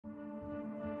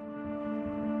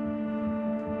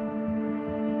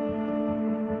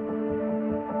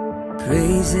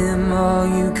Praise Him, all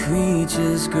you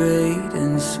creatures great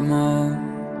and small.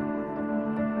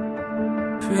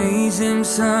 Praise Him,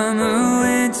 summer,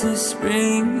 winter,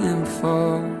 spring and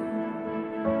fall.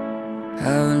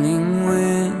 Howling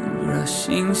wind,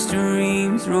 rushing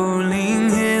streams, rolling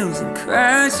hills and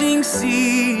crashing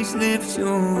seas. Lift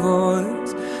your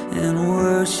voice and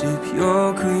worship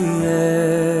your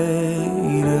Creator.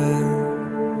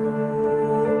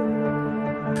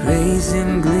 Praise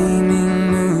Him,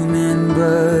 gleaming moon and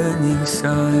burning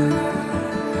sun.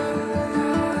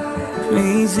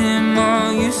 Praise Him,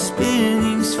 all you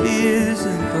spinning spheres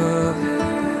above.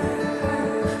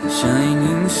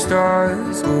 Shining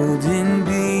stars, golden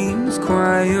beams,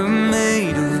 choir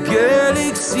made of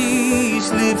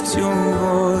galaxies. Lift your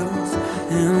voice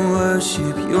and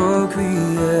worship your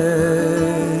Creator.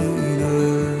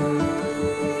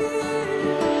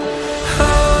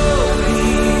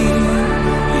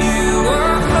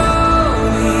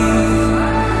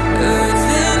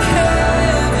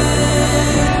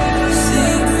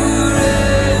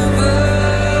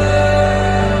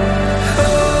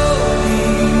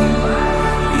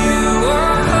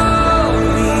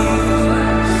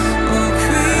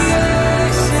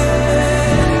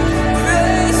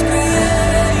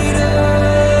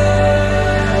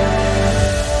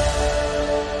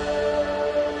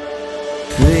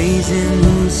 Praise Him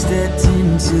who stepped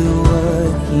into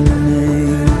what He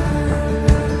made,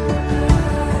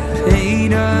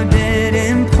 paid our debt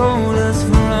and pulled us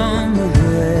from the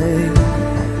grave.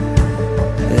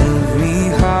 Every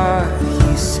heart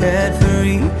He set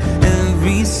free,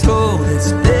 every soul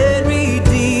that's been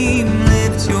redeemed.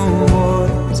 Lift your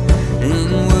voice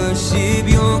and worship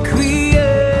your Creator.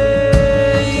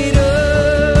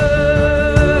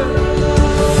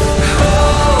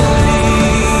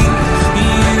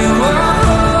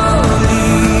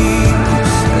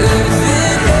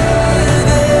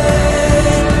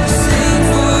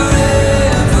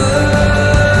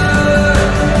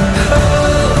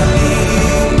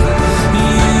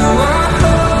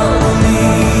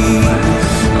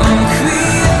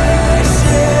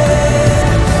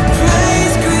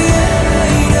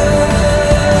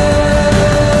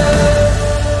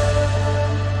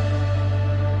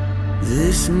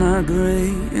 This my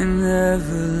great and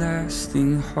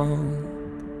everlasting hope.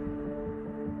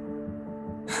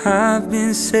 I've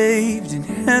been saved and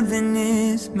heaven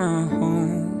is my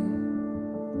home.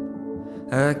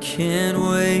 I can't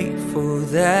wait for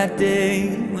that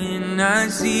day when I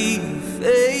see you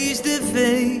face to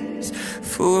face.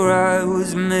 For I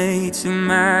was made to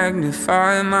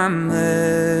magnify my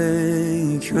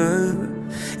Maker.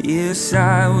 Yes,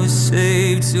 I was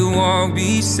saved to walk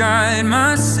beside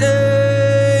my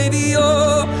Savior.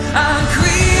 I'm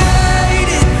created.